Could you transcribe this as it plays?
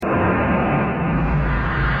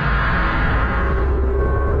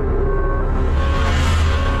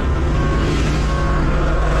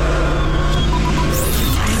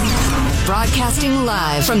Broadcasting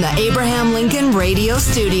live from the Abraham Lincoln Radio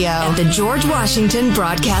Studio at the George Washington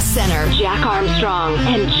Broadcast Center. Jack Armstrong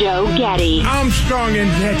and Joe Getty. Armstrong and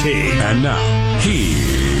Getty. And now, here's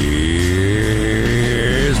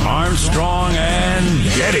Armstrong and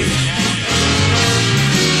Getty.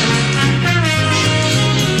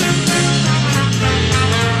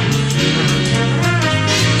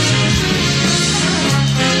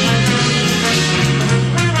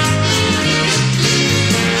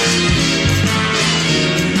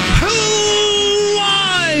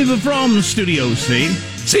 From Studio C.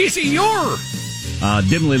 Your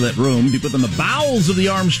Dimly lit room deep within the bowels of the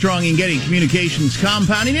Armstrong and Getty Communications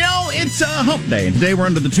compound. And, you know, it's hump day, and today we're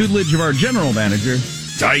under the tutelage of our general manager,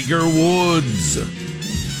 Tiger Woods.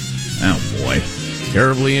 Oh, boy.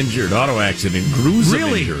 Terribly injured, auto accident, gruesome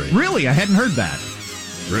injury. Really? I hadn't heard that.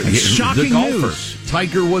 That's shocking the golfer. news.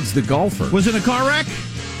 Tiger Woods, the golfer. Was it a car wreck?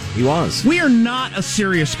 He was. We are not a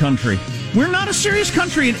serious country. We're not a serious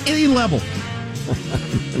country at any level.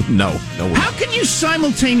 No. How can you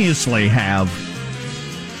simultaneously have,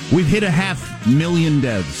 we've hit 500,000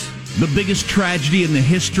 deaths, the biggest tragedy in the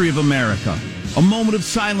history of America, a moment of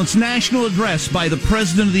silence, national address by the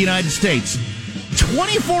President of the United States.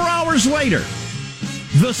 24 hours later,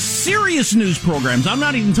 the serious news programs, I'm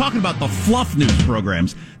not even talking about the fluff news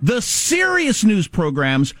programs, the serious news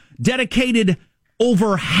programs dedicated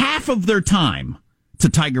over half of their time to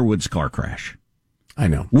Tiger Woods' car crash. I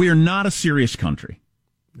know. We're not a serious country.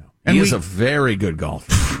 No. And he is a very good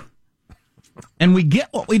golfer. And we get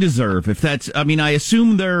what we deserve. If that's, I mean, I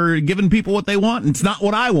assume they're giving people what they want, and it's not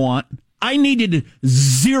what I want. I needed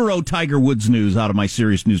zero Tiger Woods news out of my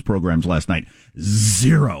serious news programs last night.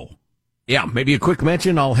 Zero. Yeah, maybe a quick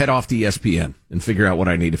mention. I'll head off to ESPN and figure out what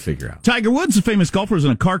I need to figure out. Tiger Woods, the famous golfer, was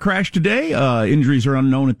in a car crash today. Injuries are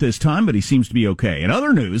unknown at this time, but he seems to be okay. In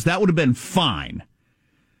other news, that would have been fine.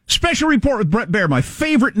 Special report with Brett Baer, my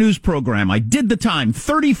favorite news program. I did the time.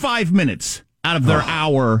 35 minutes out of their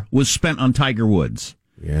hour was spent on Tiger Woods.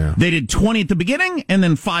 Yeah. They did 20 at the beginning, and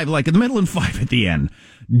then 5 like in the middle and 5 at the end.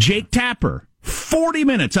 Jake Tapper, 40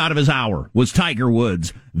 minutes out of his hour was Tiger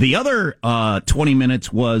Woods. The other 20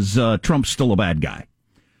 minutes was Trump's still a bad guy.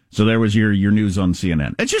 So there was your news on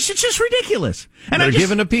CNN. It's just ridiculous. And they're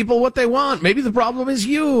giving the people what they want. Maybe the problem is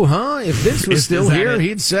you, huh? If this was still here,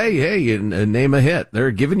 he'd say, hey, name a hit.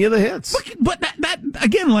 They're giving you the hits. But that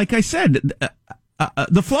again, like I said,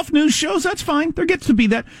 the fluff news shows, that's fine. There gets to be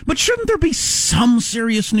that. But shouldn't there be some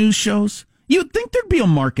serious news shows? You'd think there'd be a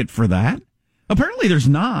market for that. Apparently there's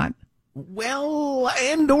not. Well,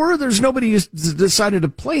 or there's nobody who's decided to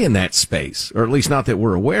play in that space, or at least not that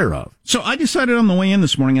we're aware of. So I decided on the way in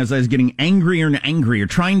this morning, as I was getting angrier and angrier,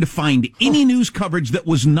 trying to find any news coverage that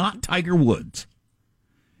was not Tiger Woods.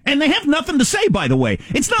 And they have nothing to say, by the way.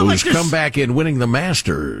 It's not like his comeback in winning the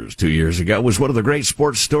Masters 2 years ago was one of the great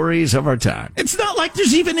sports stories of our time. It's not like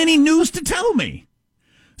there's even any news to tell me.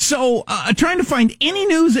 So trying to find any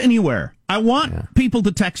news anywhere. I want people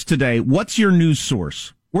to text today, what's your news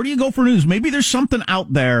source? Where do you go for news? Maybe there's something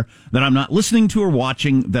out there that I'm not listening to or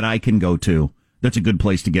watching that I can go to. That's a good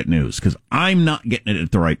place to get news, because I'm not getting it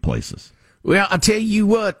at the right places. Well, I'll tell you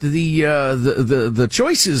what, the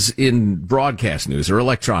choices in broadcast news or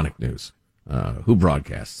electronic news, who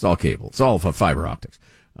broadcasts? It's all cable. It's all fiber optics.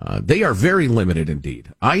 They are very limited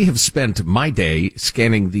indeed. I have spent my day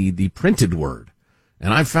scanning the printed word,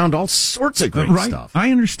 and I've found all sorts of great stuff. I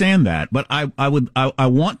understand that, but I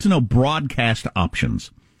want to know broadcast options.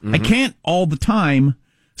 Mm-hmm. I can't all the time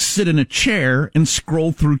sit in a chair and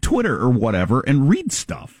scroll through Twitter or whatever and read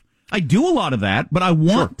stuff. I do a lot of that, but I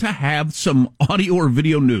want to have some audio or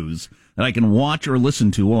video news that I can watch or listen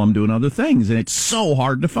to while I'm doing other things, and it's so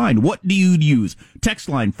hard to find. What do you use? Text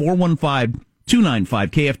line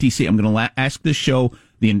 415-295-KFTC. I'm going to ask this show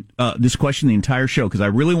this question the entire show, because I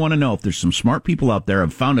really want to know if there's some smart people out there who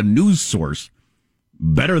have found a news source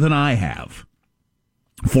better than I have.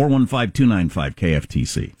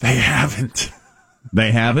 415-295-KFTC. They haven't.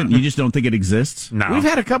 They haven't? You just don't think it exists? No. We've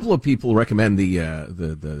had a couple of people recommend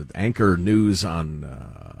the Anchor News on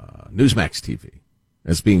Newsmax TV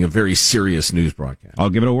as being a very serious news broadcast.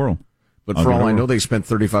 I'll give it a whirl. But for all I know, they spent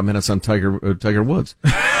 35 minutes on Tiger Woods.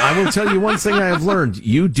 I will tell you one thing I have learned.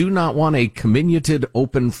 You do not want a comminuted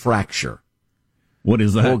open fracture. What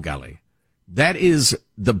is that? Oh, golly. That is,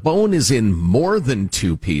 the bone is in more than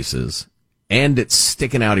two pieces, and it's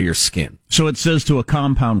sticking out of your skin. So it says to a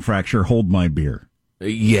compound fracture, hold my beer.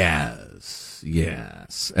 Yes.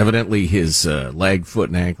 Evidently his leg, foot,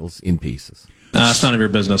 and ankles in pieces. It's none of your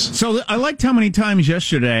business. So I liked how many times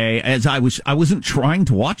yesterday, as I wasn't trying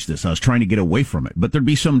to watch this, I was trying to get away from it, but there'd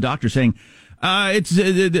be some doctor saying, It's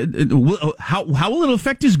how will it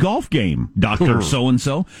affect his golf game, Dr.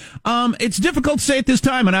 So-and-so? It's difficult to say at this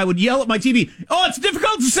time, and I would yell at my TV, oh, it's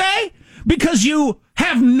difficult to say because you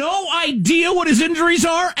have no idea what his injuries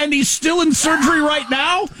are, and he's still in surgery right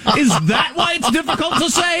now? Is that why it's difficult to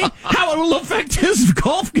say how it will affect his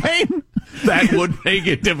golf game? That would make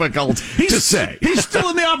it difficult to say. He's still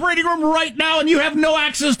in the operating room right now, and you have no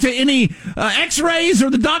access to any X-rays or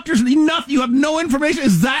the doctors. Nothing. You have no information.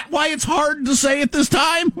 Is that why it's hard to say at this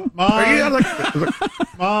time?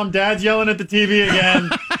 Mom, Dad's yelling at the TV again.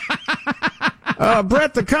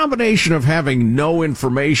 Brett, the combination of having no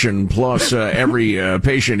information plus every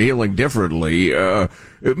patient healing differently,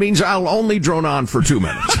 it means I'll only drone on for 2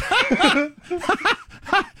 minutes.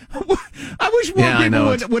 I wish more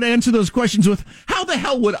people would answer those questions with, how the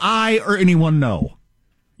hell would I or anyone know?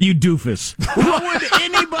 You doofus. How would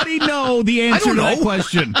anybody know the answer to that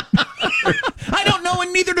question? I don't know,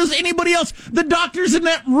 and neither does anybody else. The doctors in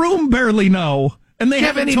that room barely know. And they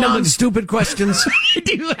have any non-stupid questions?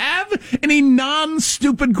 Do you have any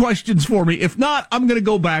non-stupid questions for me? If not, I'm going to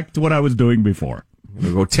go back to what I was doing before. I'm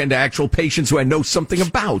going to go tend to actual patients who I know something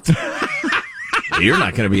about. You're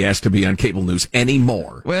not going to be asked to be on cable news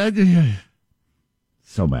anymore. Well,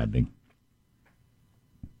 so maddening.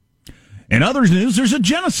 In other news, there's a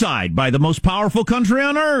genocide by the most powerful country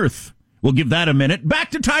on earth. We'll give that a minute.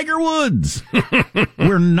 Back to Tiger Woods.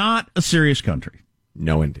 We're not a serious country.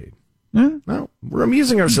 No, indeed. No, we're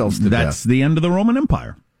amusing ourselves to death. That's the end of the Roman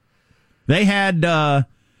Empire. They had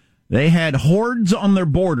hordes on their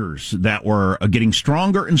borders that were getting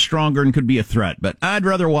stronger and stronger and could be a threat. But I'd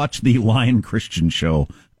rather watch the Lion Christian show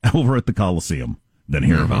over at the Coliseum than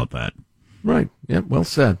hear about that. Right. Yeah. Well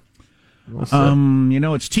said.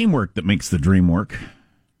 It's teamwork that makes the dream work.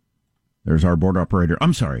 There's our board operator.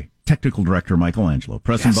 I'm sorry. Technical director Michelangelo.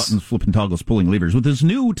 Pressing buttons, flipping toggles, pulling levers. With his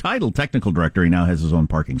new title, technical director, he now has his own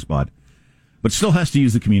parking spot, but still has to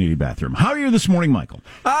use the community bathroom. How are you this morning, Michael?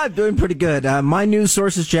 I'm doing pretty good. My news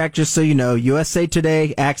sources, Jack, just so you know, USA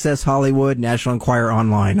Today, Access Hollywood, National Enquirer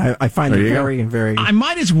Online. I find it very... I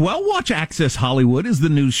might as well watch Access Hollywood as the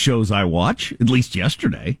news shows I watch, at least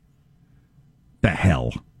yesterday. The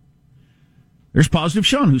hell. There's Positive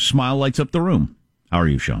Sean, whose smile lights up the room. How are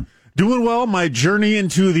you, Sean? Doing well. My journey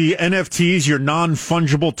into the NFTs, your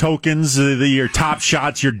non-fungible tokens, your Top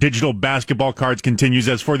Shots, your digital basketball cards continues.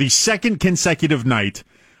 As for the second consecutive night,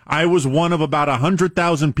 I was one of about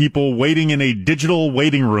 100,000 people waiting in a digital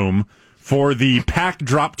waiting room for the pack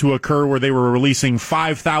drop to occur, where they were releasing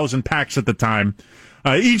 5,000 packs at the time.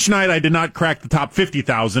 Each night I did not crack the top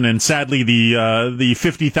 50,000, and sadly the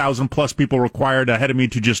 50,000 plus people required ahead of me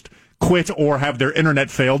to just quit or have their internet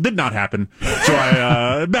fail did not happen. So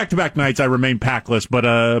I back-to-back nights I remain packless, but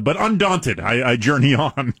undaunted, I journey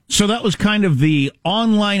on. So that was kind of the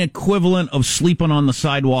online equivalent of sleeping on the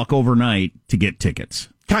sidewalk overnight to get tickets.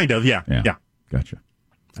 Kind of, yeah. Gotcha.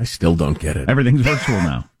 I still don't get it. Everything's virtual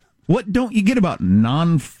now. What don't you get about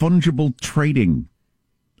non-fungible trading?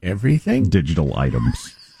 Everything? Digital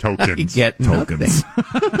items. Tokens. You get tokens.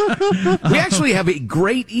 We actually have a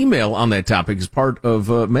great email on that topic as part of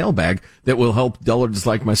Mailbag that will help dullards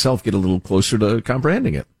like myself get a little closer to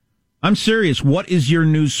comprehending it. I'm serious. What is your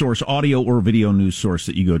news source, audio or video news source,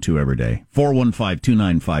 that you go to every day?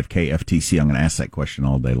 415-295-KFTC. I'm going to ask that question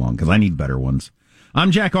all day long because I need better ones. I'm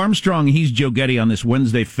Jack Armstrong. He's Joe Getty on this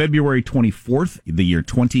Wednesday, February 24th, the year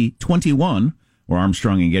 2021. We're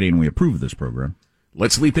Armstrong and Getty, and we approve of this program.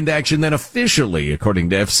 Let's leap into action then officially,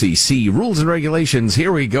 according to FCC rules and regulations.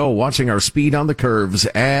 Here we go, watching our speed on the curves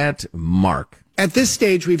at Mark. At this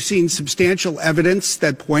stage, we've seen substantial evidence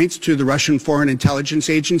that points to the Russian Foreign Intelligence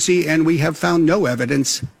Agency, and we have found no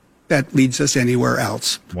evidence that leads us anywhere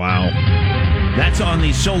else. Wow. That's on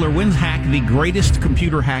the SolarWinds hack, the greatest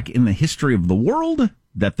computer hack in the history of the world,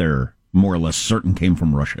 that they're more or less certain came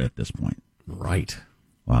from Russia at this point. Right.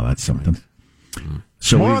 Wow, that's something. Right.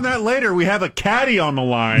 So more on that later. We have a caddy on the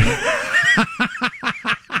line.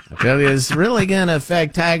 It's really going to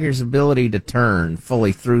affect Tiger's ability to turn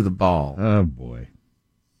fully through the ball. Oh, boy.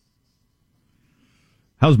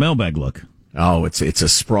 How's Mailbag look? Oh, it's a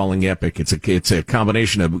sprawling epic. It's a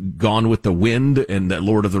combination of Gone with the Wind and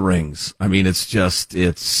Lord of the Rings. I mean,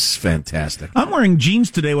 it's fantastic. I'm wearing jeans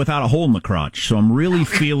today without a hole in the crotch, so I'm really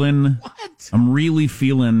feeling. What? I'm really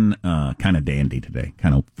feeling kind of dandy today,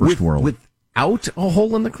 kind of first world. Without a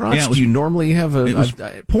hole in the crotch? Yeah, Do you normally have a? It was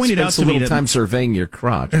pointed out to me little time surveying your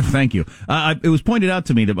crotch. Thank you. It was pointed out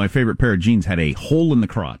to me that my favorite pair of jeans had a hole in the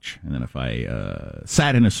crotch, and then if I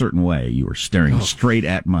sat in a certain way, you were staring straight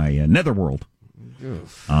at my netherworld.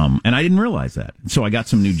 And I didn't realize that, so I got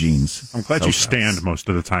some new jeans. I'm glad you stand most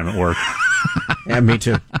of the time at work. Yeah, me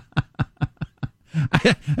too.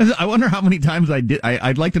 I wonder how many times I did.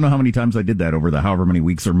 I'd like to know how many times I did that over the however many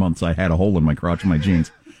weeks or months I had a hole in my crotch in my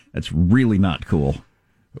jeans. That's really not cool.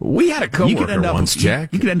 We had a coworker once,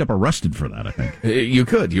 Jack. You could end up arrested for that, I think. You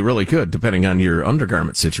could. You really could, depending on your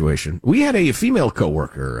undergarment situation. We had a female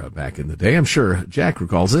coworker back in the day. I'm sure Jack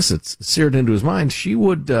recalls this. It's seared into his mind. She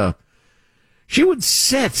would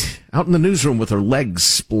sit out in the newsroom with her legs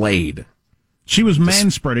splayed. She was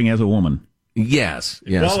manspreading as a woman. Yes.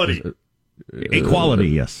 Equality. Equality,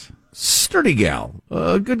 yes. Sturdy gal.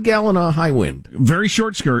 A good gal in a high wind. Very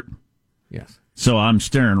short skirt. Yes. So I'm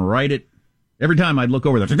staring right at... Every time I'd look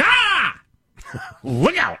over there, it's like, ah!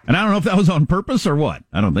 Look out! And I don't know if that was on purpose or what.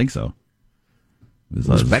 I don't think so. It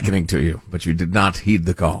was beckoning to you, but you did not heed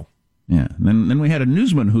the call. Yeah. And then we had a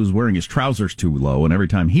newsman who was wearing his trousers too low, and every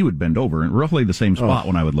time he would bend over, in roughly the same spot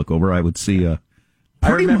when I would look over, I would see I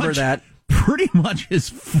remember that. Pretty much his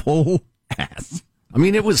full ass. I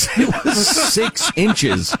mean, it was 6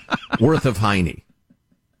 inches worth of hiney.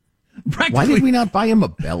 Why did we not buy him a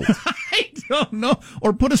belt? I don't know.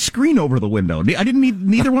 Or put a screen over the window. I didn't need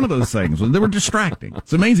neither one of those things. They were distracting.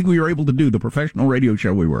 It's amazing we were able to do the professional radio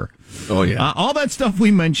show we were. Oh, yeah. All that stuff we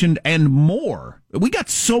mentioned and more. We got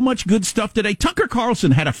so much good stuff today. Tucker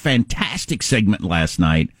Carlson had a fantastic segment last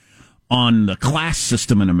night on the class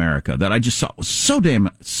system in America that I just saw was so damn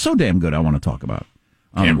good I want to talk about.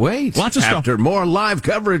 Can't wait. Lots of stuff. After more live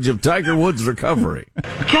coverage of Tiger Woods' recovery.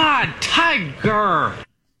 God, Tiger!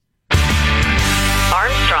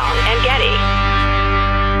 Armstrong and Getty.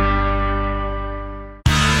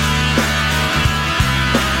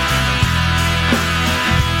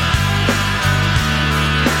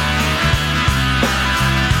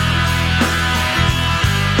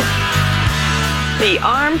 The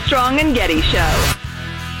Armstrong and Getty Show.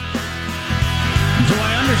 Do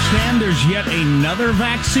I understand there's yet another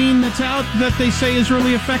vaccine that's out that they say is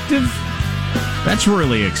really effective? That's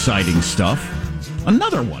really exciting stuff.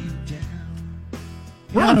 Another one.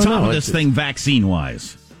 We're on top of this thing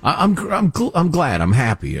vaccine-wise. I'm glad. I'm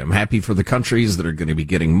happy. I'm happy for the countries that are going to be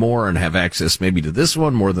getting more and have access maybe to this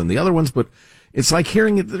one more than the other ones, but it's like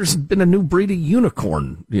hearing there's been a new breed of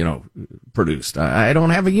unicorn, produced. I don't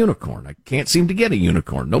have a unicorn. I can't seem to get a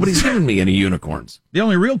unicorn. Nobody's given me any unicorns. The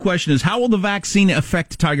only real question is, how will the vaccine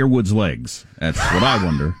affect Tiger Woods' legs? That's what I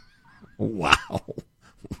wonder. Wow.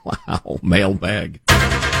 Mailbag.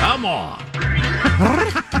 Come on.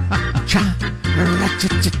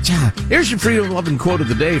 Here's your freedom-loving quote of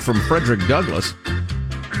the day from Frederick Douglass.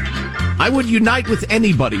 I would unite with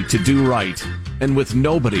anybody to do right and with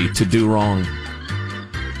nobody to do wrong.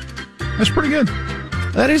 That's pretty good.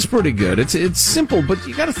 That is pretty good. It's simple, but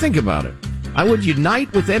you got to think about it. I would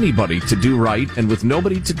unite with anybody to do right and with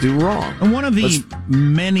nobody to do wrong. And one of the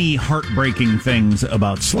many heartbreaking things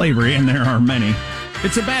about slavery, and there are many,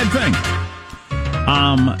 it's a bad thing,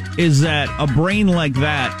 is that a brain like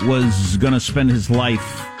that was going to spend his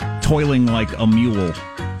life toiling like a mule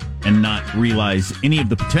and not realize any of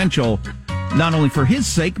the potential, not only for his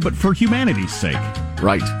sake, but for humanity's sake.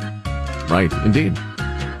 Right, indeed.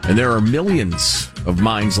 And there are millions of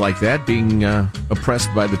minds like that being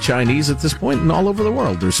oppressed by the Chinese at this point and all over the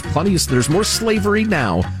world. There's more slavery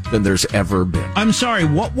now than there's ever been. I'm sorry,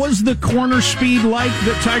 what was the corner speed like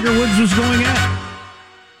that Tiger Woods was going at?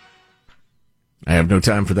 I have no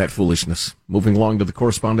time for that foolishness. Moving along to the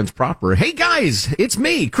correspondence proper. Hey guys, it's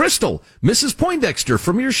me, Crystal, Mrs. Poindexter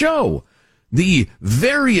from your show. The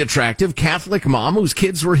very attractive Catholic mom whose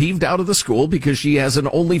kids were heaved out of the school because she has an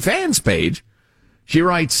OnlyFans page. She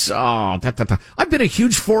writes, I've been a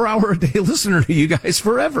huge 4-hour-a-day listener to you guys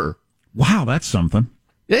forever. Wow, that's something.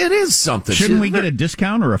 It is something. Shouldn't we get a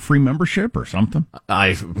discount or a free membership or something?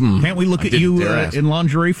 Can't we look at you in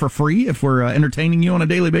lingerie for free if we're entertaining you on a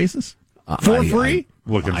daily basis? For free?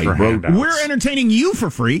 Looking for handouts. We're entertaining you for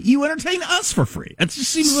free. You entertain us for free. It just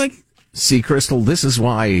seems like... See, Crystal, this is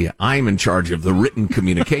why I'm in charge of the written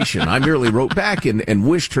communication. I merely wrote back and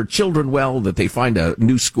wished her children well, that they find a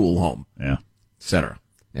new school home. Yeah. Etc.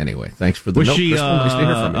 Anyway, thanks for the note, note, Crystal. Nice to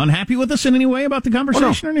hear from you. Unhappy with us in any way about the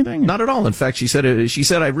conversation or anything? Not at all. In fact, she said,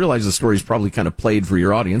 I realize the story's probably kind of played for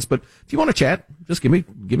your audience, but if you want to chat, just give me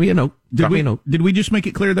a note. Drop me a note. Did we just make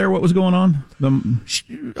it clear there what was going on?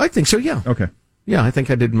 I think so, yeah. Okay. Yeah, I think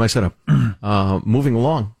I did in my setup. Moving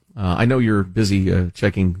along. I know you're busy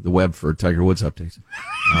checking the web for Tiger Woods updates.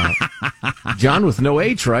 John with no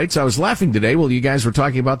H writes, I was laughing today while you guys were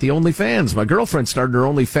talking about the OnlyFans. My girlfriend started her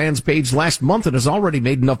OnlyFans page last month and has already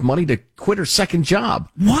made enough money to quit her second job.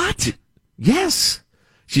 What? Yes.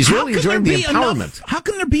 She's really enjoying the empowerment. How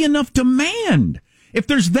can there be enough demand? If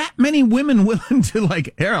there's that many women willing to,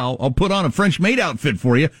 here, I'll put on a French maid outfit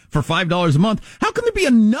for you for $5 a month, how can there be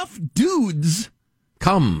enough dudes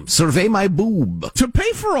Come, survey my boob. To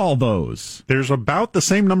pay for all those. There's about the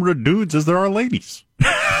same number of dudes as there are ladies.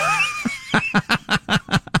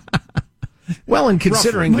 Well, and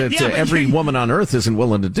considering Roughly. that every woman on earth isn't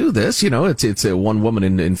willing to do this, it's one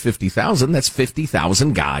woman in 50,000. That's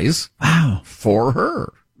 50,000 guys. Wow. For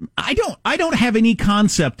her. I don't have any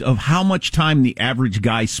concept of how much time the average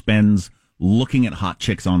guy spends looking at hot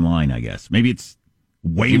chicks online, I guess. Maybe it's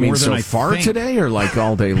way you more mean than so I far think. today or like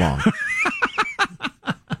all day long?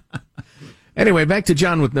 Anyway, back to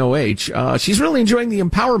John with no H. She's really enjoying the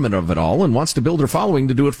empowerment of it all and wants to build her following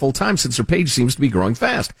to do it full time since her page seems to be growing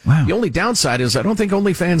fast. Wow. The only downside is I don't think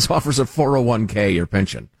OnlyFans offers a 401k or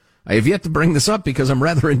pension. I have yet to bring this up because I'm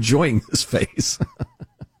rather enjoying this phase.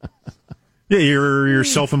 Yeah, you're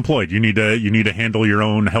self-employed. You need to handle your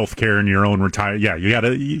own health care and your own retire. Yeah,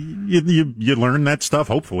 you learn that stuff.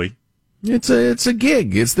 Hopefully, it's a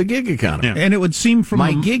gig. It's the gig economy. Yeah. And it would seem from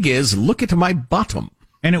my gig is look at my bottom.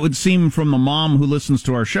 And it would seem from the mom who listens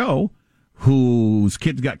to our show, whose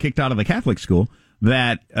kids got kicked out of the Catholic school,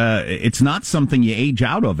 that it's not something you age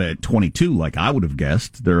out of at 22, like I would have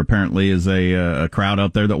guessed. There apparently is a crowd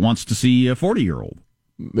out there that wants to see a 40-year-old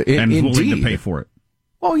and is willing to pay for it.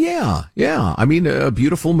 Oh, yeah. I mean, a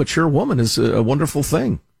beautiful, mature woman is a wonderful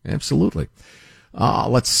thing. Absolutely.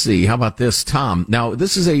 Let's see. How about this, Tom? Now,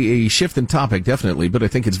 this is a shift in topic, definitely, but I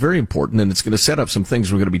think it's very important, and it's going to set up some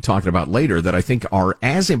things we're going to be talking about later that I think are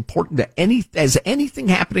as important as anything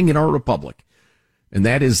happening in our republic. And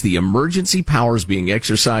that is the emergency powers being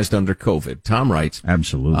exercised under COVID. Tom writes,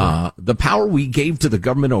 absolutely. The power we gave to the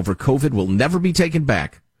government over COVID will never be taken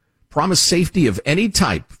back. Promise safety of any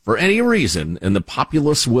type for any reason, and the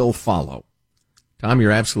populace will follow. Tom,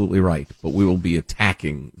 you're absolutely right, but we will be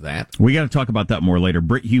attacking that. We got to talk about that more later.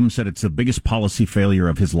 Britt Hume said it's the biggest policy failure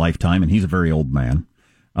of his lifetime, and he's a very old man.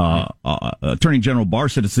 Attorney General Barr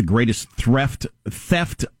said it's the greatest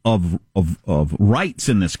theft of rights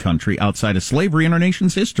in this country outside of slavery in our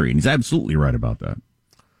nation's history, and he's absolutely right about that.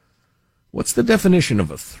 What's the definition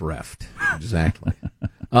of a theft? Exactly.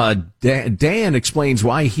 Dan explains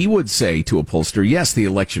why he would say to a pollster, yes, the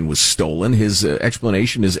election was stolen. His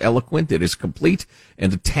explanation is eloquent, it is complete,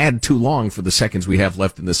 and a tad too long for the seconds we have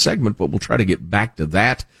left in this segment, but we'll try to get back to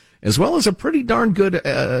that, as well as a pretty darn good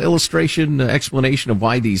explanation of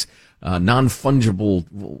why these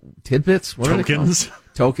non-fungible tidbits,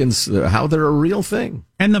 tokens, how they're a real thing.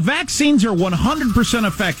 And the vaccines are 100%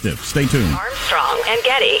 effective. Stay tuned. Armstrong and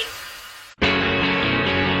Getty.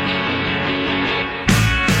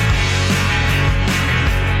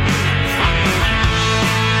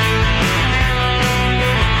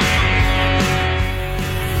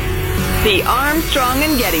 The Armstrong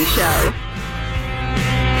and Getty Show.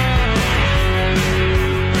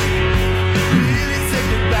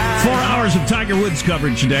 Four hours of Tiger Woods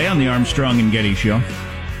coverage today on the Armstrong and Getty Show.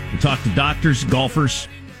 We talk to doctors, golfers,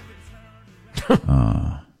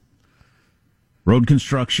 road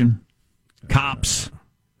construction, cops,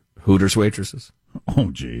 Hooters waitresses.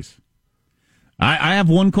 Oh, jeez. I have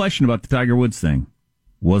one question about the Tiger Woods thing.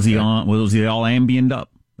 Was he all ambient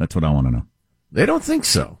up? That's what I want to know. They don't think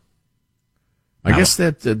so. I guess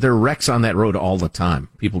that there are wrecks on that road all the time.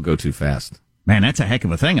 People go too fast. Man, that's a heck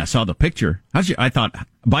of a thing. I saw the picture. I thought,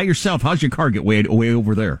 by yourself, how's your car get way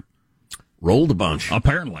over there? Rolled a bunch.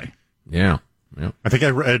 Apparently. Yeah. I think I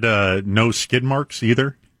read no skid marks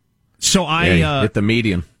either. So I hit the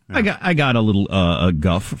median. I got a little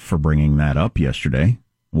guff for bringing that up yesterday,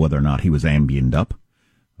 whether or not he was ambient up,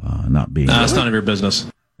 not being. That's none of your business.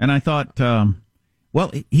 And I thought,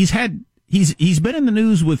 well, he's been in the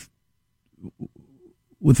news with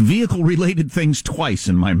vehicle related things twice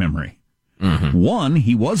in my memory. Mm-hmm. One,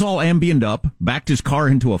 he was all ambient up, backed his car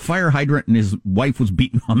into a fire hydrant, and his wife was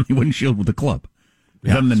beating on the windshield with a club.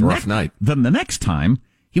 Yeah, it was a rough night. Then the next time,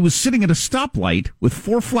 he was sitting at a stoplight with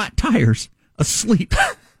 4 flat tires, asleep.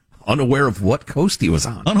 Unaware of what coast he was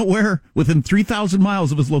on. Unaware within 3,000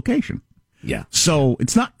 miles of his location. Yeah. So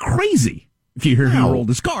it's not crazy if you hear he rolled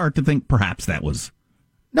his car to think perhaps that was.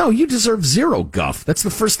 No, you deserve zero guff. That's the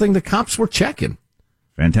first thing the cops were checking.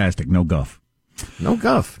 Fantastic. No guff. No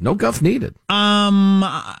guff. No guff needed.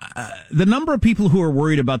 The number of people who are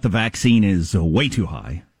worried about the vaccine is way too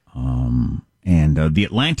high. And The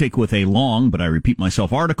Atlantic with a long, but I repeat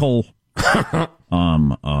myself, article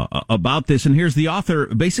about this. And here's the author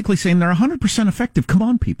basically saying they're 100% effective. Come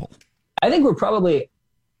on, people. I think we're probably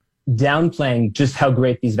downplaying just how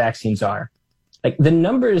great these vaccines are. Like the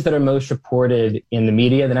numbers that are most reported in the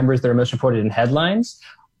media, the numbers that are most reported in headlines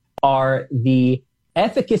are the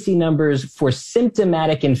efficacy numbers for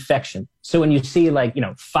symptomatic infection. So when you see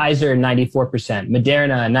Pfizer 94%,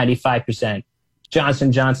 Moderna 95%,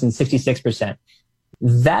 Johnson & Johnson 66%,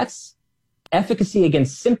 That's efficacy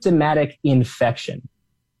against symptomatic infection.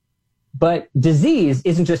 But disease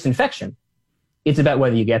isn't just infection. It's about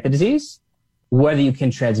whether you get the disease, whether you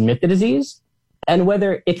can transmit the disease, and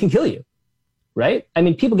whether it can kill you, right? I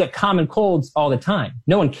mean, people get common colds all the time.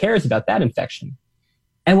 No one cares about that infection.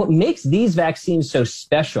 And what makes these vaccines so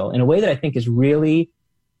special, in a way that I think is really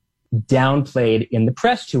downplayed in the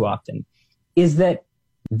press too often, is that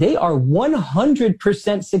they are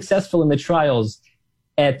 100% successful in the trials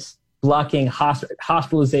at blocking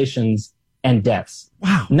hospitalizations and deaths.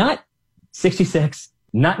 Wow. Not 66,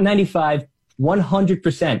 not 95,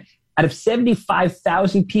 100%. Out of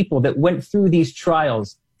 75,000 people that went through these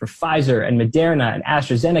trials for Pfizer and Moderna and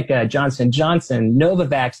AstraZeneca, Johnson & Johnson,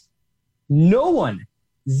 Novavax, no one,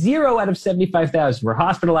 0 out of 75,000 were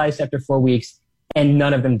hospitalized after 4 weeks, and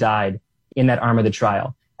none of them died in that arm of the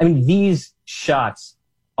trial. I mean, these shots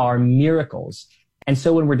are miracles. And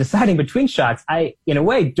so when we're deciding between shots, I, in a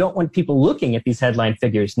way, don't want people looking at these headline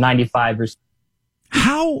figures, 95 versus...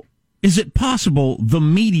 How is it possible the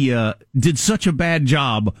media did such a bad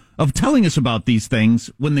job of telling us about these things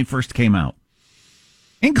when they first came out?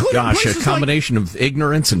 Including a combination of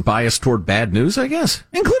ignorance and bias toward bad news, I guess.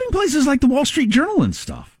 Including places like the Wall Street Journal and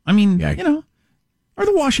stuff. I mean, you know, or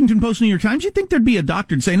the Washington Post, New York Times. You'd think there'd be a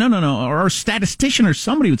doctor to say, no, or a statistician or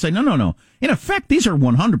somebody would say, no. In effect, these are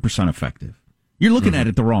 100% effective. You're looking at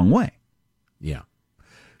it the wrong way. Yeah.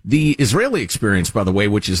 The Israeli experience, by the way,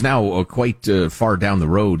 which is now quite far down the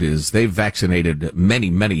road, is they've vaccinated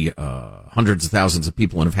many hundreds of thousands of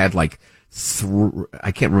people and have had like,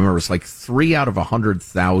 I can't remember, it's like 3 out of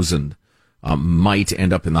 100,000 might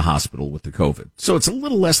end up in the hospital with the COVID. So it's a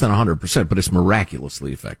little less than 100%, but it's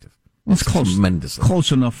miraculously effective. Well, it's tremendously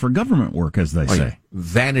close enough for government work, as they say. Yeah.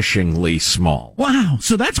 Vanishingly small. Wow.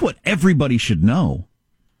 So that's what everybody should know.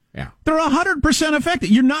 Yeah. They're 100% effective.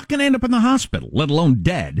 You're not going to end up in the hospital, let alone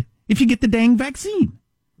dead, if you get the dang vaccine.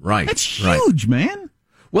 Right. That's huge, man.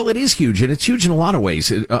 Well, it is huge, and it's huge in a lot of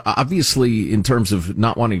ways. Obviously, in terms of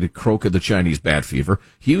not wanting to croak of the Chinese bad fever,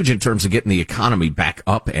 huge in terms of getting the economy back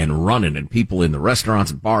up and running, and people in the restaurants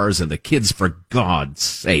and bars, and the kids, for God's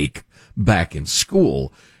sake, back in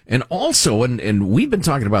school. And also, and we've been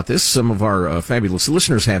talking about this, some of our fabulous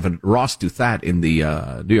listeners have, and Ross Duthat in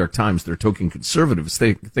the New York Times, their token conservatives,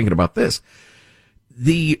 thinking about this.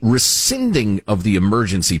 The rescinding of the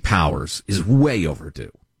emergency powers is way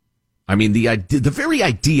overdue. I mean, the very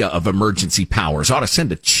idea of emergency powers ought to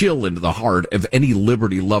send a chill into the heart of any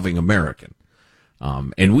liberty-loving American.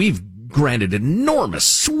 And we've granted enormous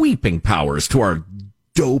sweeping powers to our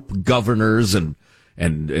dope governors and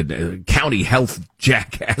county health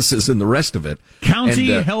jackasses and the rest of it.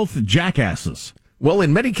 County health jackasses. Well,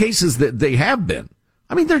 in many cases that they have been.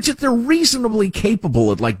 I mean, they're reasonably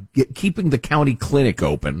capable of keeping the county clinic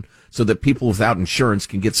open so that people without insurance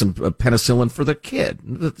can get some penicillin for their kid.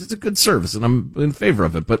 It's a good service, and I'm in favor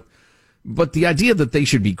of it. But the idea that they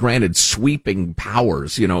should be granted sweeping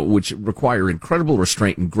powers, which require incredible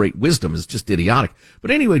restraint and great wisdom, is just idiotic.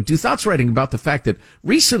 But anyway, Duthat's writing about the fact that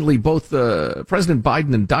recently both President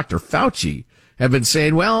Biden and Dr. Fauci have been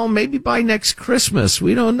saying, well, maybe by next Christmas,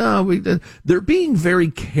 we don't know. They're being very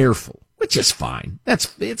careful, which is fine.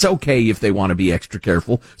 It's okay if they want to be extra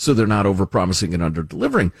careful so they're not overpromising and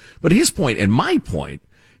under-delivering. But his point and my point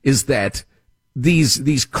is that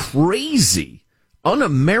these crazy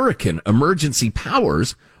un-American emergency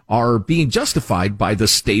powers are being justified by the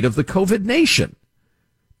state of the COVID nation.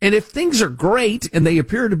 And if things are great, and they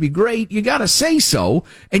appear to be great, you gotta say so,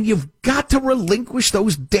 and you've got to relinquish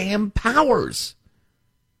those damn powers.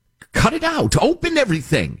 Cut it out. Open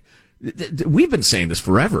everything. We've been saying this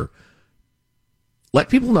forever. Let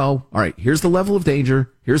people know, all right, here's the level of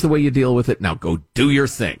danger, here's the way you deal with it, now go do your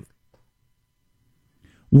thing.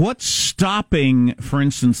 What's stopping, for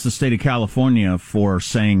instance, the state of California for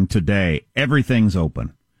saying today everything's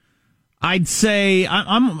open? I'd say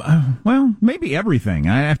well, maybe everything.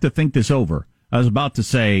 I have to think this over. I was about to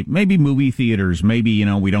say maybe movie theaters, maybe,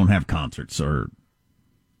 we don't have concerts or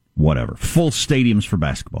whatever. Full stadiums for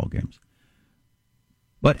basketball games.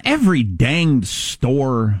 But every danged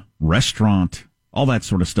store, restaurant, all that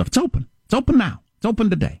sort of stuff, it's open. It's open now. It's open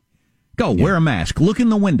today. Go, wear a mask, look in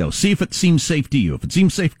the window, see if it seems safe to you. If it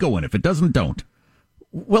seems safe, go in. If it doesn't, don't.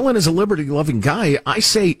 Well, and as a liberty-loving guy, I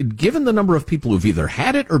say, given the number of people who've either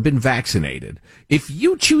had it or been vaccinated, if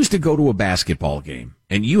you choose to go to a basketball game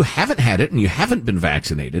and you haven't had it and you haven't been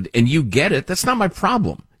vaccinated and you get it, that's not my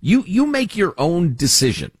problem. You make your own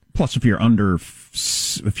decision. Plus, if you're under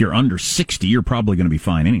 60, you're probably going to be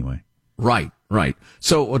fine anyway. Right.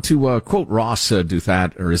 So to quote Ross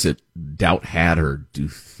Duthat, or is it Doubthat or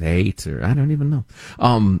Duthate, or I don't even know.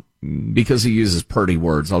 because he uses purty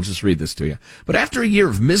words. I'll just read this to you. But after a year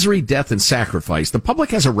of misery, death, and sacrifice, the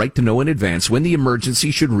public has a right to know in advance when the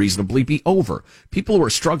emergency should reasonably be over. People who are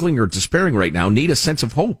struggling or despairing right now need a sense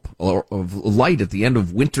of hope or of light at the end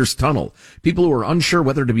of winter's tunnel. People who are unsure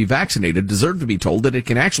whether to be vaccinated deserve to be told that it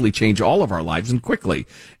can actually change all of our lives and quickly.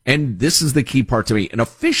 And this is the key part to me. An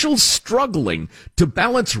official struggling to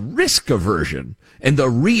balance risk aversion and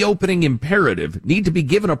the reopening imperative need to be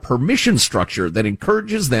given a permission structure that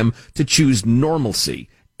encourages them to choose normalcy,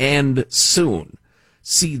 and soon.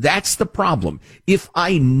 See, that's the problem. If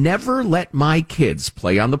I never let my kids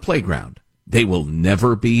play on the playground, they will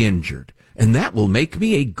never be injured. And that will make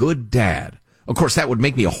me a good dad. Of course, that would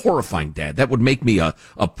make me a horrifying dad. That would make me a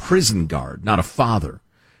prison guard, not a father.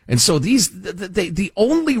 And so the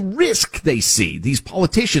only risk they see, these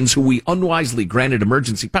politicians who we unwisely granted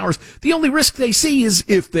emergency powers, the only risk they see is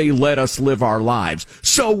if they let us live our lives.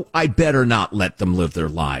 So I better not let them live their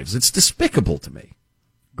lives. It's despicable to me.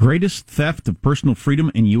 Greatest theft of personal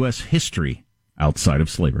freedom in U.S. history outside of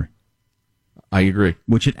slavery. I agree.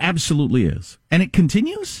 Which it absolutely is. And it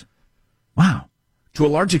continues? Wow. To a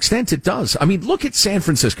large extent, it does. I mean, look at San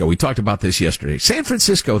Francisco. We talked about this yesterday. San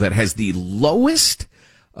Francisco, that has the lowest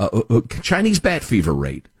Chinese bat fever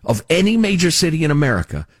rate of any major city in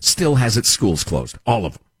America, still has its schools closed. All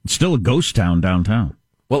of them. It's still a ghost town downtown.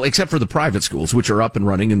 Well, except for the private schools, which are up and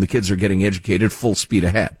running and the kids are getting educated full speed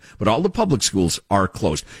ahead. But all the public schools are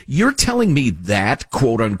closed. You're telling me that,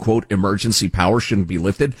 quote unquote, emergency power shouldn't be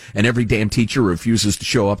lifted and every damn teacher who refuses to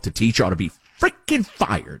show up to teach ought to be freaking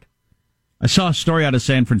fired? I saw a story out of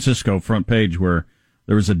San Francisco, front page, where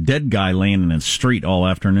there was a dead guy laying in the street all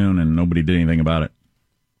afternoon and nobody did anything about it.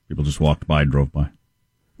 People just walked by, drove by.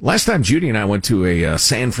 Last time Judy and I went to a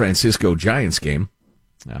San Francisco Giants game,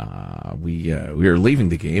 we were leaving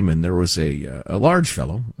the game, and there was a large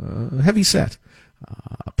fellow, heavy set,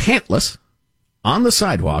 pantless, on the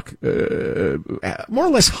sidewalk, more or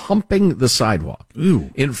less humping the sidewalk.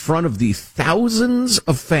 Ooh. In front of the thousands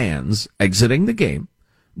of fans exiting the game.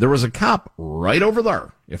 There was a cop right over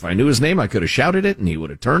there. If I knew his name, I could have shouted it, and he would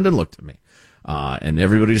have turned and looked at me. And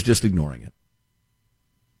everybody's just ignoring it.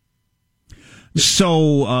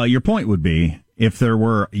 So your point would be, if there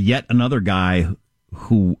were yet another guy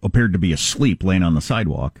who appeared to be asleep laying on the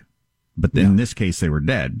sidewalk, but in this case they were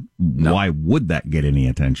dead, why would that get any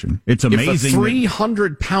attention? It's amazing. If a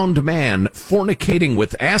 300-pound man fornicating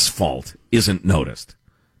with asphalt isn't noticed,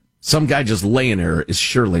 some guy just laying there is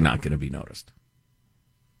surely not going to be noticed.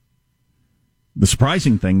 The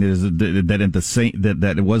surprising thing is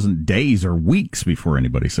that it wasn't days or weeks before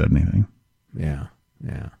anybody said anything. Yeah.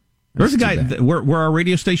 There's a guy where our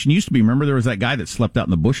radio station used to be. Remember, there was that guy that slept out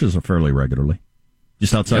in the bushes fairly regularly,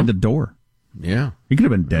 just outside the door. Yeah. He could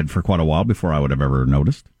have been dead for quite a while before I would have ever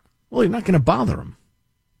noticed. Well, you're not going to bother him.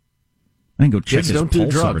 I think go check his don't do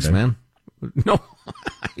drugs, man. No,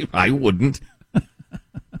 I wouldn't.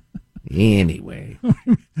 Anyway,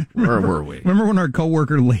 where were we? Remember when our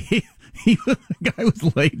coworker laid? The guy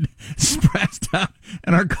was laid, passed out,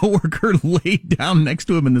 and our coworker laid down next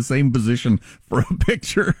to him in the same position for a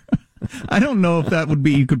picture. I don't know if that would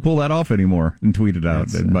be, you could pull that off anymore and tweet it out.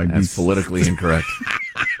 That's politically incorrect.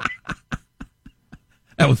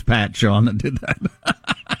 That was Pat, Sean, that did that.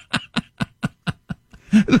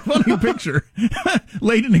 It's a funny picture.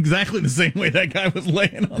 Laid in exactly the same way that guy was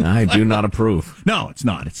laying on. I do not approve. No, it's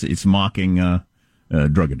not. It's mocking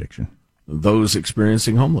drug addiction. Those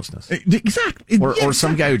experiencing homelessness. Exactly. Or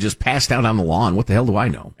some guy who just passed out on the lawn. What the hell do I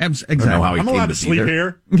know? Exactly. I don't know how he I'm came allowed to to sleep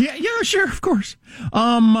here. Yeah, sure, of course.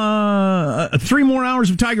 3 more hours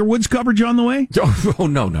of Tiger Woods coverage on the way. Oh,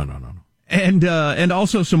 no. And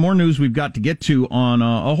also some more news we've got to get to on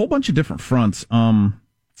a whole bunch of different fronts.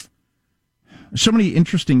 So many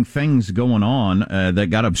interesting things going on that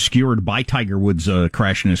got obscured by Tiger Woods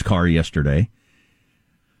crashing his car yesterday,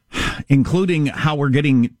 including how we're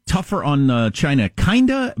getting tougher on China,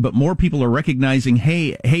 kinda, but more people are recognizing,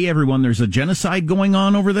 hey, everyone, there's a genocide going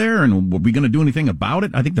on over there, and are we going to do anything about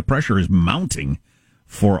it? I think the pressure is mounting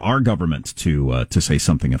for our government to say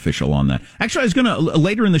something official on that. Actually, I was going to,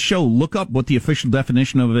 later in the show, look up what the official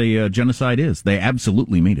definition of a genocide is. They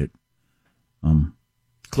absolutely mean it.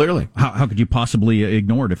 Clearly. How could you possibly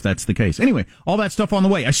ignore it if that's the case? Anyway, all that stuff on the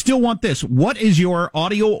way. I still want this. What is your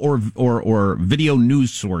audio or video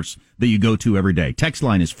news source that you go to every day? Text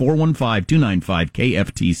line is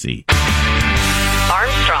 415-295-KFTC.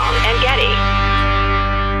 Armstrong and Getty.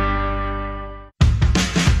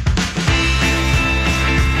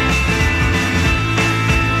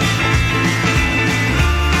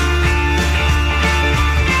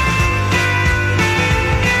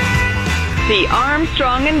 The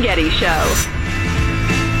Armstrong and Getty Show.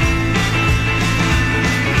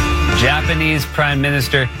 Japanese Prime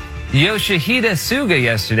Minister Yoshihide Suga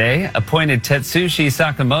yesterday appointed Tetsushi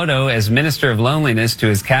Sakamoto as Minister of Loneliness to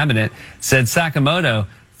his cabinet. Said Sakamoto,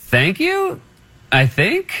 "Thank you, I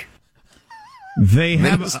think." They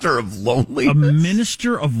have Minister of Loneliness? A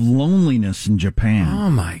Minister of Loneliness in Japan. Oh,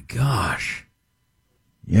 my gosh.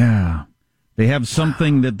 Yeah. They have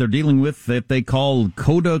something that they're dealing with that they call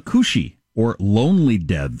Koda Kushi, or lonely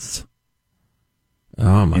deaths.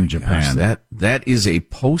 Oh, my in Japan. gosh. That is a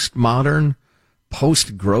postmodern,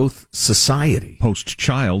 post-growth society.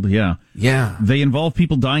 Post-child, yeah. Yeah. They involve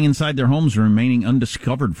people dying inside their homes and remaining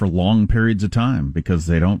undiscovered for long periods of time because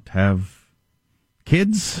they don't have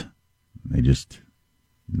kids. They just,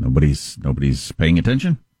 nobody's paying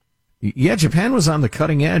attention. Yeah, Japan was on the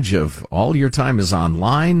cutting edge of all your time is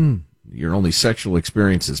online, your only sexual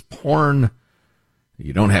experience is porn,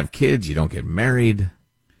 you don't have kids, you don't get married.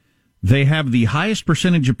 They have the highest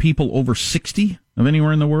percentage of people over 60 of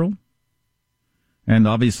anywhere in the world. And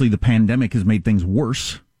obviously the pandemic has made things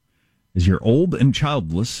worse as you're old and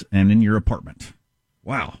childless and in your apartment.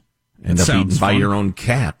 Wow. End up eaten by your own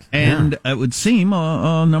cat. And it would seem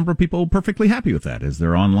a number of people perfectly happy with that as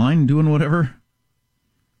they're online doing whatever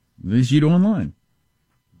it is you do online.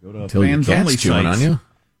 Go to fans only sites. Go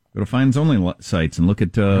to fans only sites and look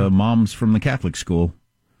at moms from the Catholic school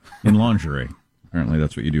in lingerie. Apparently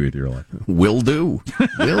that's what you do with your life. Will do.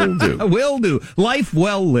 Will do. Will do. Life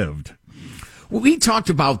well lived. We talked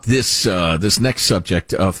about this next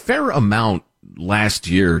subject a fair amount last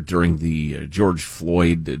year during the George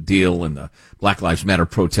Floyd deal and the Black Lives Matter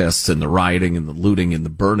protests and the rioting and the looting and the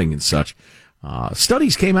burning and such.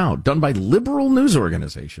 Studies came out done by liberal news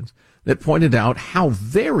organizations that pointed out how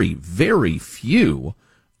very, very few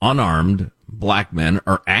unarmed black men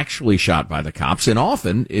are actually shot by the cops, and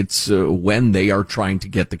often it's when they are trying to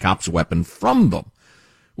get the cops' weapon from them,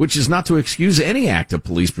 which is not to excuse any act of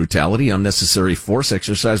police brutality, unnecessary force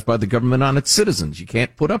exercised by the government on its citizens. You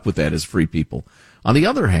can't put up with that as free people. On the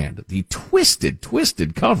other hand, the twisted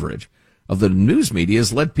coverage of the news media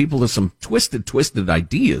has led people to some twisted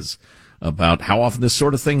ideas about how often this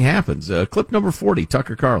sort of thing happens. Clip number 40,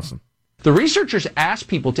 Tucker Carlson. The researchers asked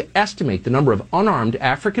people to estimate the number of unarmed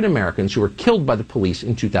African Americans who were killed by the police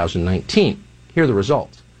in 2019. Here are the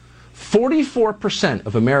results. 44%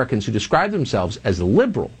 of Americans who describe themselves as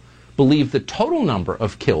liberal believe the total number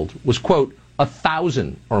of killed was, quote,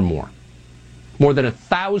 1,000 or more. More than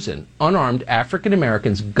 1,000 unarmed African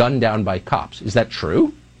Americans gunned down by cops. Is that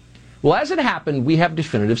true? Well, as it happened, we have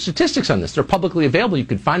definitive statistics on this. They're publicly available. You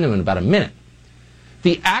can find them in about a minute.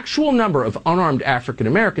 The actual number of unarmed African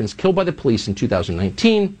Americans killed by the police in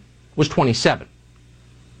 2019 was 27.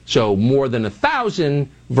 So more than 1,000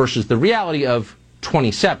 versus the reality of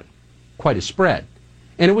 27. Quite a spread.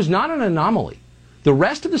 And it was not an anomaly. The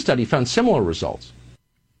rest of the study found similar results.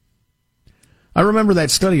 I remember that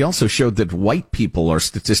study also showed that white people are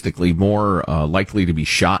statistically more likely to be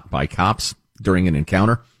shot by cops during an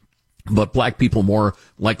encounter, but black people more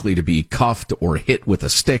likely to be cuffed or hit with a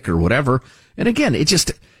stick or whatever. And again, it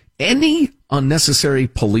just, any unnecessary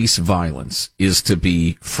police violence is to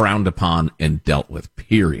be frowned upon and dealt with,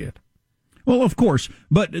 period. Well, of course,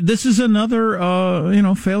 but this is another,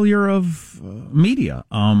 failure of media.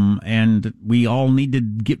 And we all need to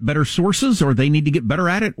get better sources, or they need to get better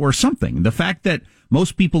at it, or something. The fact that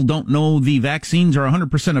most people don't know the vaccines are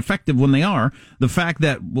 100% effective when they are, the fact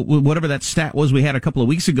that whatever that stat was we had a couple of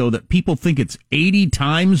weeks ago, that people think it's 80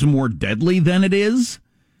 times more deadly than it is.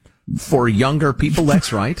 For younger people,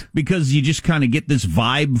 that's right. Because you just kind of get this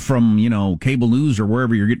vibe from, cable news or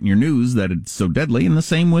wherever you're getting your news that it's so deadly. And the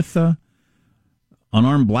same with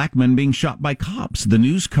unarmed black men being shot by cops. The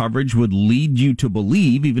news coverage would lead you to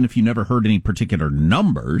believe, even if you never heard any particular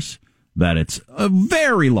numbers, that it's a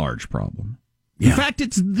very large problem. In fact,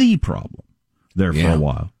 it's the problem there for a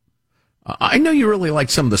while. I know you really like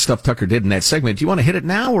some of the stuff Tucker did in that segment. Do you want to hit it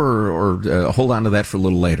now or hold on to that for a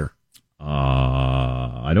little later?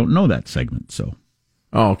 I don't know that segment, so.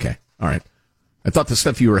 Oh, okay. All right. I thought the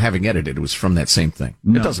stuff you were having edited was from that same thing.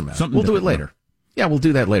 No, it doesn't matter. We'll do it later. Yeah, we'll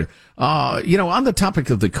do that later. On the topic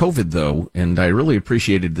of the COVID, though, and I really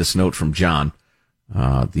appreciated this note from John,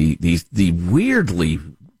 the weirdly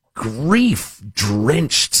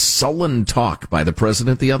grief-drenched, sullen talk by the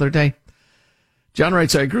president the other day. John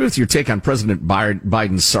writes, I agree with your take on President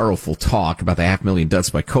Biden's sorrowful talk about the 500,000 deaths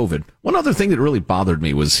by COVID. One other thing that really bothered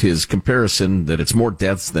me was his comparison that it's more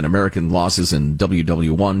deaths than American losses in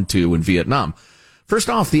WW1, II, and Vietnam. First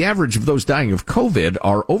off, the average of those dying of COVID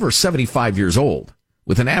are over 75 years old,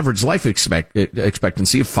 with an average life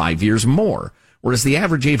expectancy of 5 years more. whereas the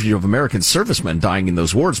average age of American servicemen dying in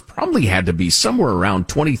those wars probably had to be somewhere around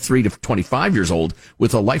 23 to 25 years old,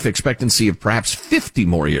 with a life expectancy of perhaps 50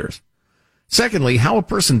 more years. Secondly, how a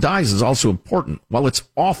person dies is also important. While it's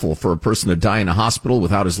awful for a person to die in a hospital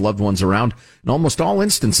without his loved ones around, in almost all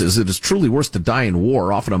instances it is truly worse to die in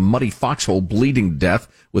war, often a muddy foxhole bleeding to death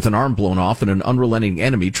with an arm blown off and an unrelenting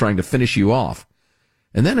enemy trying to finish you off.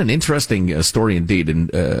 And then an interesting story indeed. In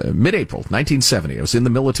mid-April 1970, I was in the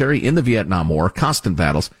military in the Vietnam War, constant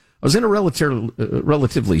battles. I was in a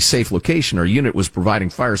relatively safe location. Our unit was providing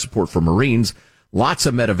fire support for Marines. Lots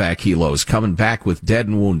of medevac helos coming back with dead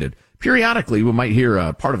and wounded. Periodically, we might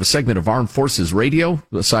hear part of a segment of Armed Forces radio,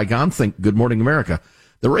 Saigon, think Good Morning America.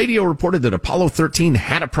 The radio reported that Apollo 13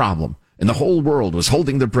 had a problem, and the whole world was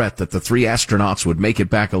holding their breath that the 3 astronauts would make it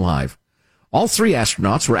back alive. All 3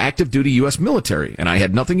 astronauts were active duty U.S. military, and I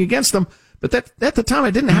had nothing against them, but at the time I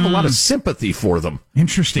didn't have a lot of sympathy for them.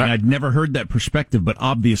 Interesting. I'd never heard that perspective, but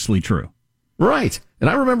obviously true. Right. And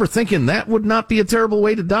I remember thinking that would not be a terrible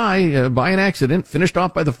way to die by an accident, finished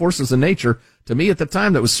off by the forces of nature. To me at the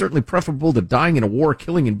time, that was certainly preferable to dying in a war,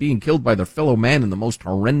 killing and being killed by their fellow man in the most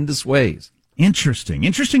horrendous ways. Interesting.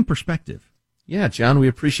 Interesting perspective. Yeah, John, we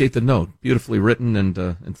appreciate the note. Beautifully written,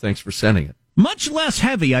 and thanks for sending it. Much less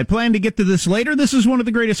heavy. I plan to get to this later. This is one of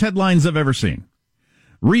the greatest headlines I've ever seen.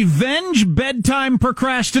 Revenge bedtime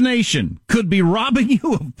procrastination could be robbing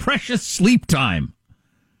you of precious sleep time.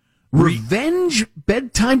 Revenge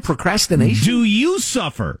bedtime procrastination? Do you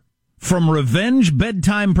suffer from revenge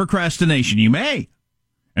bedtime procrastination? You may.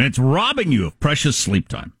 And it's robbing you of precious sleep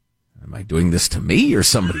time. Am I doing this to me or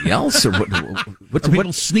somebody else? Or what? Are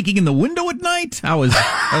people sneaking in the window at night? How is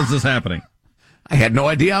this happening? I had no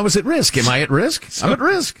idea I was at risk. Am I at risk? I'm at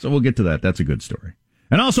risk. So we'll get to that. That's a good story.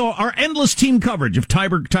 And also our endless team coverage of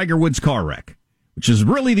Tiger Woods' car wreck, which is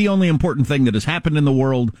really the only important thing that has happened in the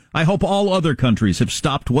world. I hope all other countries have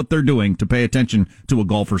stopped what they're doing to pay attention to a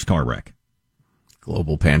golfer's car wreck.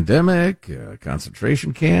 Global pandemic,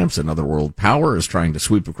 concentration camps, another world power is trying to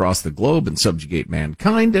sweep across the globe and subjugate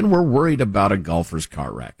mankind, and we're worried about a golfer's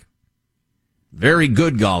car wreck. Very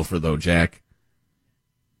good golfer, though, Jack.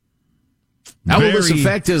 How will this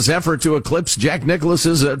affect his effort to eclipse Jack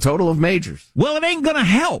Nicklaus's total of majors? Well, it ain't going to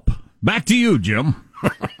help. Back to you, Jim.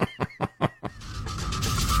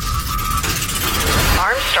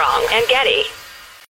 Armstrong and Getty.